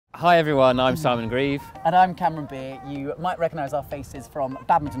Hi everyone, I'm Simon Grieve. And I'm Cameron Beer. You might recognise our faces from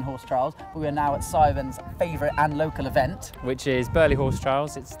Badminton Horse Trials, but we are now at Simon's favourite and local event, which is Burghley Horse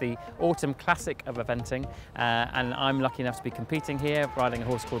Trials. It's the autumn classic of eventing, and I'm lucky enough to be competing here, riding a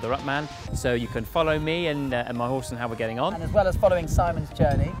horse called the Ruckman. So you can follow me and my horse and how we're getting on. And as well as following Simon's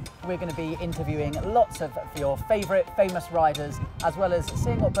journey, we're going to be interviewing lots of your favourite famous riders, as well as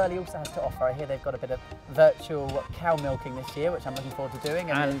seeing what Burghley also has to offer. I hear they've got a bit of virtual cow milking this year, which I'm looking forward to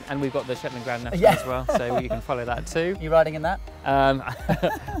doing. And we've got the Shetland Grand National as well, so you can follow that too. You riding in that? I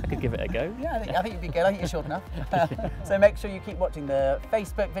could give it a go. Yeah, I think you'd be good. I think you're short enough. So make sure you keep watching the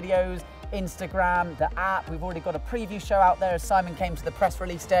Facebook videos, Instagram, the app. We've already got a preview show out there as Simon came to the press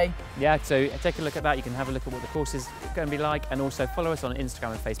release day. Yeah, so take a look at that. You can have a look at what the course is going to be like, and also follow us on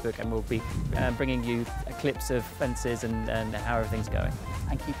Instagram and Facebook, and we'll be bringing you clips of fences and how everything's going.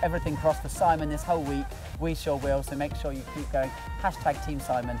 And keep everything crossed for Simon this whole week. We sure will, so make sure you keep going. #Team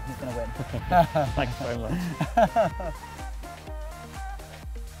Simon, he's going to win. Thanks very much.